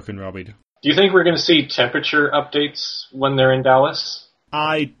getting Brooke and Robbie. Do you think we're going to see temperature updates when they're in Dallas?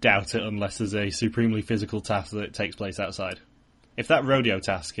 I doubt it unless there's a supremely physical task that takes place outside. If that rodeo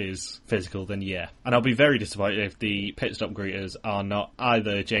task is physical, then yeah. And I'll be very disappointed if the pit stop greeters are not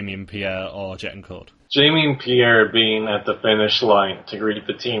either Jamie and Pierre or Jet and Cord. Jamie and Pierre being at the finish line to greet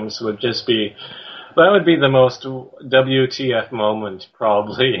the teams would be the most WTF moment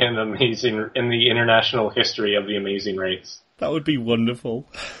probably in the international history of the Amazing Race. That would be wonderful.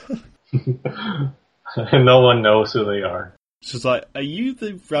 And no one knows who they are. It's just like, are you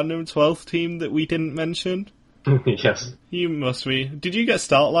the random 12th team that we didn't mention? Yes. You must be. Did you get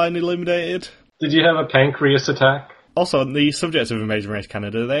start line eliminated? Did you have a pancreas attack? Also, on the subject of Amazing Race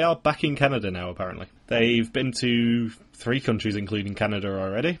Canada, they are back in Canada now, apparently. They've been to 3 countries, including Canada,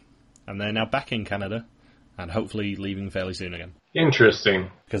 already, and they're now back in Canada, and hopefully leaving fairly soon again. Interesting.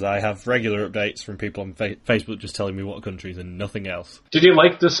 Because I have regular updates from people on Facebook just telling me what countries and nothing else. Did you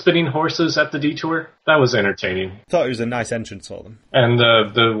like the spinning horses at the detour? That was entertaining. Thought it was a nice entrance for them. And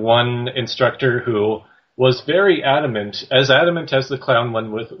the one instructor who was very adamant as the clown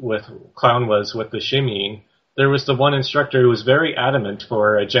was with the shimmying. There was the one instructor who was very adamant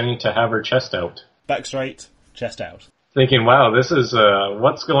for Jenny to have her chest out. Back straight, chest out. Thinking, wow, this is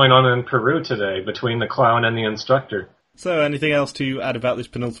what's going on in Peru today between the clown and the instructor. So, anything else to add about this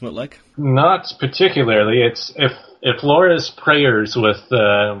penultimate leg? Not particularly. It's if Laura's prayers with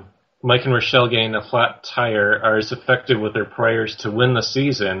Mike and Rochelle getting a flat tire are as effective with their prayers to win the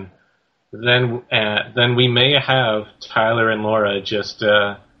season, then we may have Tyler and Laura just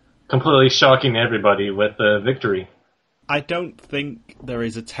completely shocking everybody with the victory. I don't think there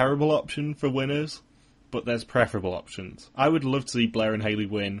is a terrible option for winners, but there's preferable options. I would love to see Blair and Haley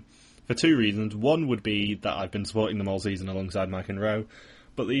win for 2 reasons. One would be that I've been supporting them all season alongside Mike and Ro,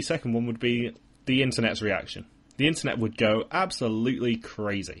 but the second one would be the internet's reaction. The internet would go absolutely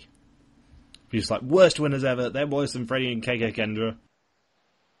crazy. Just like, worst winners ever, they're worse than Freddie and KK Kendra.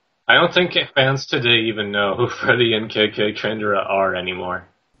 I don't think fans today even know who Freddie and KK Kendra are anymore.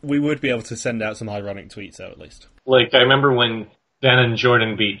 We would be able to send out some ironic tweets, though, at least. Like, I remember when Dan and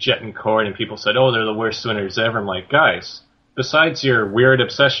Jordan beat Jet and Cord, and people said, oh, they're the worst winners ever. I'm like, guys, besides your weird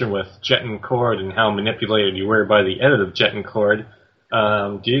obsession with Jet and Cord and how manipulated you were by the edit of Jet and Cord,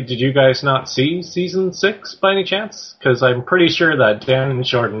 did you guys not see Season 6 by any chance? Because I'm pretty sure that Dan and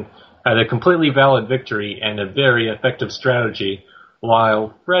Jordan had a completely valid victory and a very effective strategy,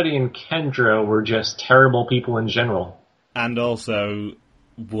 while Freddie and Kendra were just terrible people in general. And also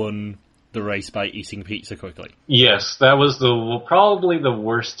won the race by eating pizza quickly. Yes, that was probably the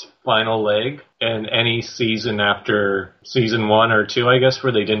worst final leg in any season after Season 1 or 2, I guess,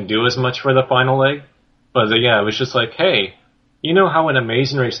 where they didn't do as much for the final leg. But yeah, it was just like, hey, you know how in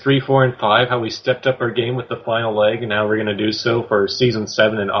Amazing Race 3, 4, and 5, how we stepped up our game with the final leg, and now we're going to do so for Season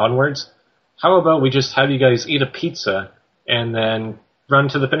 7 and onwards? How about we just have you guys eat a pizza, and then run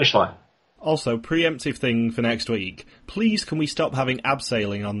to the finish line. Also, preemptive thing for next week. Please can we stop having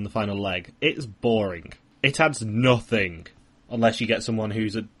abseiling on the final leg? It's boring. It adds nothing. Unless you get someone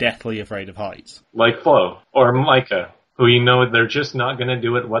who's deathly afraid of heights. Like Flo, or Micah, who you know they're just not going to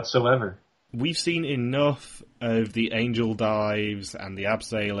do it whatsoever. We've seen enough of the angel dives and the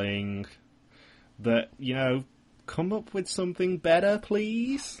abseiling that, come up with something better,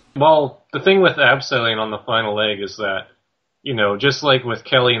 please? Well, the thing with abseiling on the final leg is that, just like with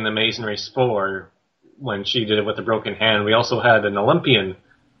Kelly in the Amazing Race 4, when she did it with a broken hand, we also had an Olympian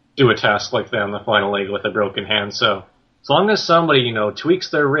do a task like that on the final leg with a broken hand, so as long as somebody,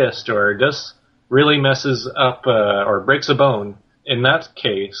 tweaks their wrist or just really messes up or breaks a bone, in that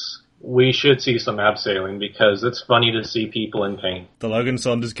case, we should see some abseiling because it's funny to see people in pain. The Logan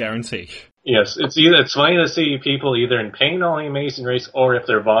Saunders guarantee. Yes, it's funny to see people either in pain on the Amazing Race or if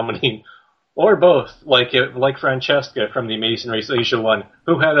they're vomiting, or both, like Francesca from the Amazing Race Asia 1,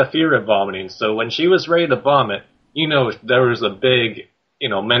 who had a fear of vomiting. So when she was ready to vomit, there was a big,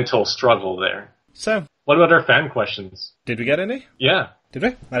 mental struggle there. So, what about our fan questions? Did we get any? Yeah. Did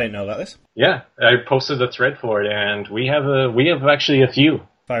we? I didn't know about this. Yeah, I posted a thread for it, and we have actually a few.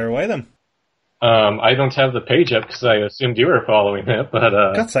 Fire away then. I don't have the page up because I assumed you were following it, but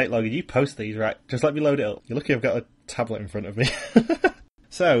God's sake, Logan, you post these, right? Just let me load it up. You're lucky I've got a tablet in front of me.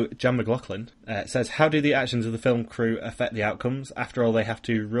 So, Jan McLaughlin says, how do the actions of the film crew affect the outcomes? After all, they have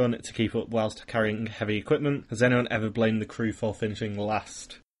to run to keep up whilst carrying heavy equipment. Has anyone ever blamed the crew for finishing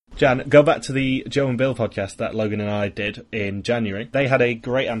last? Jan, go back to the Joe and Bill podcast that Logan and I did in January. They had a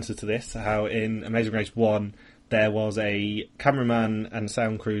great answer to this, how in Amazing Race 1 there was a cameraman and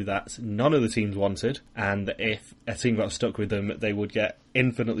sound crew that none of the teams wanted, and if a team got stuck with them, they would get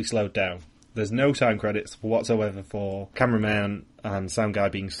infinitely slowed down. There's no time credits whatsoever for cameraman and sound guy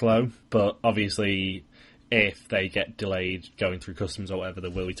being slow, but obviously if they get delayed going through customs or whatever,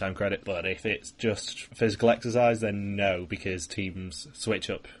 there will be time credit, but if it's just physical exercise, then no, because teams switch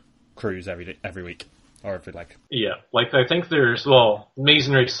up crews every week, or every leg. Yeah, I think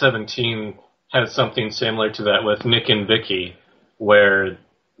Amazing Race 17 has something similar to that with Nick and Vicky, where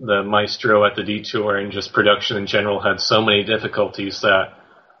the maestro at the detour and just production in general had so many difficulties that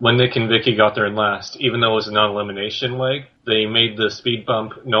when Nick and Vicky got there in last, even though it was a non-elimination leg, they made the speed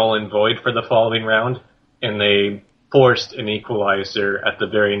bump null and void for the following round, and they forced an equalizer at the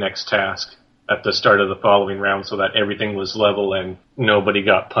very next task at the start of the following round so that everything was level and nobody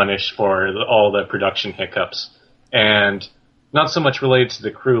got punished for all the production hiccups. And not so much related to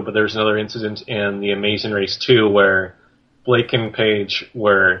the crew, but there's another incident in the Amazing Race 2 where Blake and Paige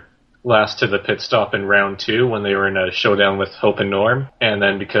were last to the pit stop in round 2 when they were in a showdown with Hope and Norm. And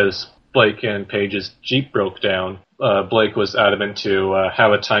then because Blake and Paige's Jeep broke down, Blake was adamant to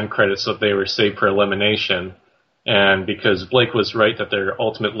have a time credit so that they were safe for elimination. And because Blake was right that there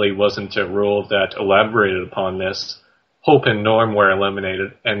ultimately wasn't a rule that elaborated upon this, Hope and Norm were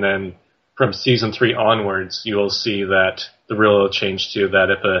eliminated. And then from season 3 onwards, you will see that the rule will change to that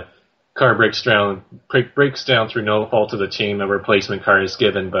if a car breaks down through no fault of the team, a replacement car is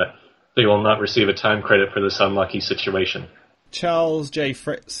given, but they will not receive a time credit for this unlucky situation. Charles J.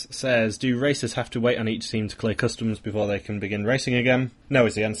 Fritz says, do racers have to wait on each team to clear customs before they can begin racing again? No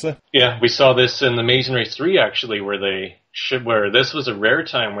is the answer. Yeah, we saw this in the Amazing Race 3 actually, where this was a rare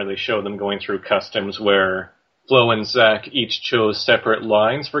time where they showed them going through customs, where Flo and Zach each chose separate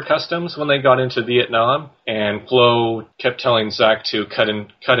lines for customs when they got into Vietnam, and Flo kept telling Zach to cut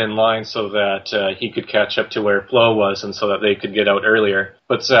in line so that he could catch up to where Flo was and so that they could get out earlier.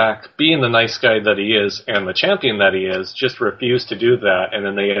 But Zach, being the nice guy that he is and the champion that he is, just refused to do that, and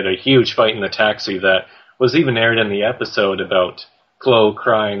then they had a huge fight in the taxi that was even aired in the episode about Flo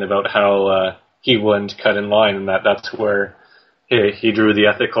crying about how he wouldn't cut in line, and that's where he drew the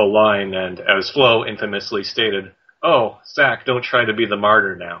ethical line, and as Flo infamously stated, "Oh, Zach, don't try to be the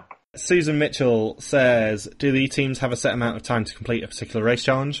martyr now." Susan Mitchell says, do the teams have a set amount of time to complete a particular race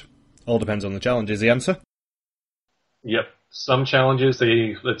challenge? All depends on the challenge, is the answer. Yep. Some challenges,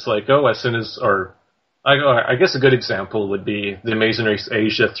 it's like, as soon as, I guess a good example would be the Amazing Race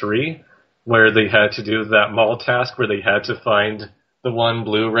Asia 3, where they had to do that mall task where they had to find the one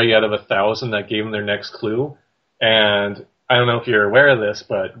Blu-ray out of 1,000 that gave them their next clue. And I don't know if you're aware of this,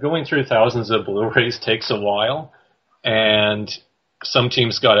 but going through thousands of Blu-rays takes a while, and some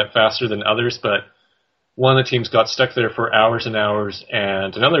teams got it faster than others, but one of the teams got stuck there for hours and hours,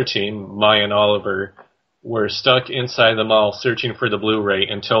 and another team, Maya and Oliver, were stuck inside the mall searching for the Blu-ray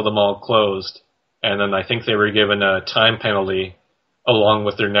until the mall closed, and then I think they were given a time penalty along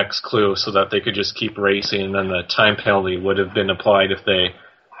with their next clue so that they could just keep racing, and then the time penalty would have been applied if they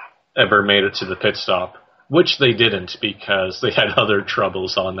ever made it to the pit stop. which they didn't because they had other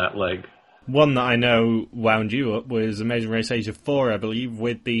troubles on that leg. One that I know wound you up was Amazing Race Age of 4, I believe,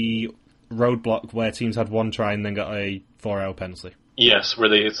 with the roadblock where teams had one try and then got a 4-hour penalty. Yes,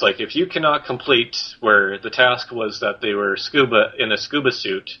 where it's like, if you cannot complete, where the task was that they were in a scuba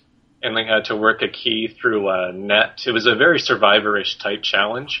suit, and they had to work a key through a net. It was a very Survivor-ish type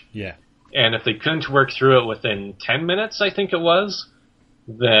challenge. Yeah. And if they couldn't work through it within 10 minutes, I think it was,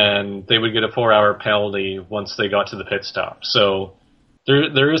 then they would get a 4-hour penalty once they got to the pit stop. So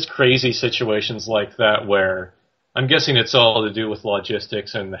there is crazy situations like that where I'm guessing it's all to do with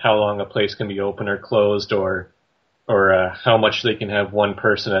logistics and how long a place can be open or closed, or how much they can have one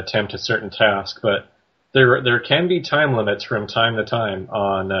person attempt a certain task. But there can be time limits from time to time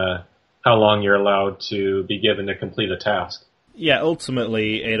on how long you're allowed to be given to complete a task. Yeah,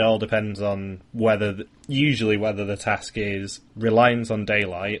 ultimately it all depends on whether the task is reliant on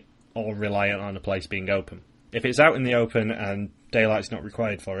daylight or reliant on a place being open. If it's out in the open and daylight's not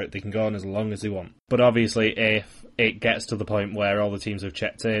required for it, they can go on as long as they want. But obviously if it gets to the point where all the teams have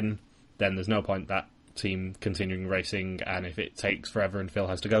checked in, then there's no point that team continuing racing, and if it takes forever and Phil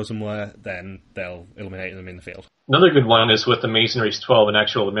has to go somewhere, then they'll eliminate them in the field. Another good one is with Amazing Race 12, an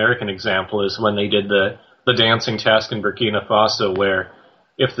actual American example, is when they did the dancing task in Burkina Faso, where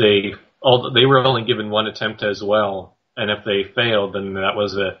if they were only given one attempt as well, and if they failed, then that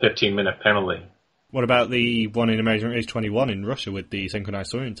was a 15-minute penalty. What about the one in Amazing Race 21 in Russia with the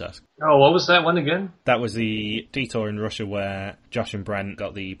synchronized swimming task? Oh, what was that one again? That was the detour in Russia where Josh and Brent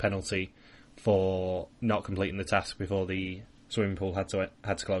got the penalty for not completing the task before the swimming pool had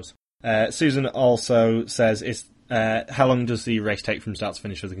to close. Susan also says, how long does the race take from start to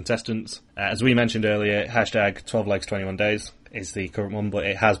finish for the contestants? As we mentioned earlier, hashtag 12 legs, 21 days is the current one, but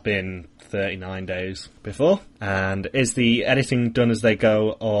it has been 39 days before. And is the editing done as they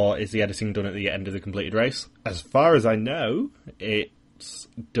go, or is the editing done at the end of the completed race? As far as I know, it's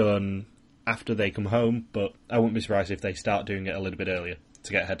done after they come home, but I wouldn't be surprised if they start doing it a little bit earlier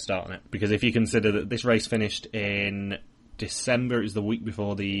to get a head start on it. Because if you consider that this race finished in December, it was the week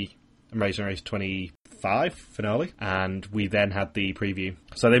before the Amazing Race 25 finale, and we then had the preview.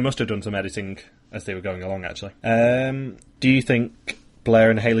 So they must have done some editing as they were going along, actually. Do you think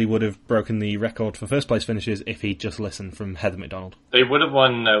Blair and Haley would have broken the record for first place finishes if he'd just listened from Heather McDonald? They would have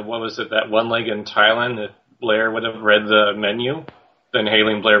won, that one leg in Thailand? If Blair would have read the menu, then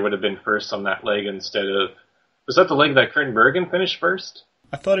Haley and Blair would have been first on that leg instead of... Was that the leg that Curtin Bergen finished first?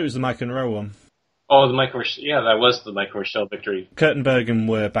 I thought it was the Mike and Rowe one. Oh, that was the Michael Rochelle victory. Curtin Bergen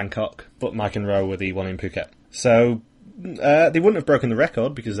were Bangkok, but Mike and Rowe were the one in Phuket. So they wouldn't have broken the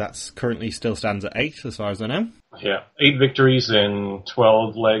record because that's currently still stands at 8 as far as I know. Yeah, 8 victories in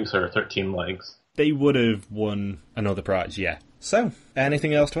 12 legs or 13 legs. They would have won another prize, yeah. So,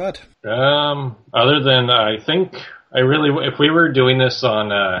 anything else to add? Other than I think if we were doing this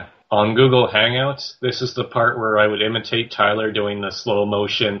on Google Hangouts, this is the part where I would imitate Tyler doing the slow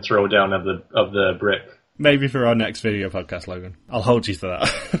motion throwdown of the brick. Maybe for our next video podcast, Logan. I'll hold you to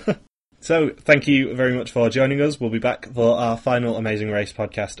that. So, thank you very much for joining us. We'll be back for our final Amazing Race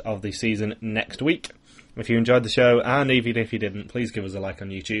podcast of the season next week. If you enjoyed the show, and even if you didn't, please give us a like on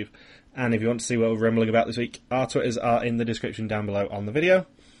YouTube. And if you want to see what we're rambling about this week, our Twitters are in the description down below on the video.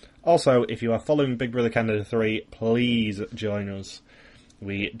 Also, if you are following Big Brother Canada 3, please join us.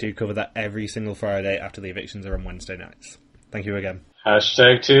 We do cover that every single Friday after the evictions are on Wednesday nights. Thank you again.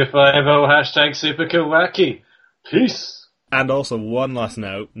 Hashtag 250, hashtag super wacky. Peace. And also, one last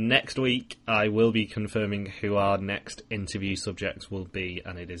note. Next week, I will be confirming who our next interview subjects will be,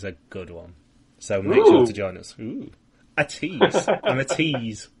 and it is a good one. So make sure to join us. Ooh. A tease. I'm a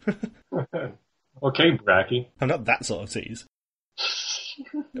tease. Okay, Bracky. I'm not that sort of tease.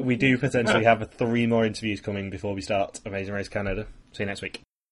 We do potentially have 3 more interviews coming before we start Amazing Race Canada. See you next week.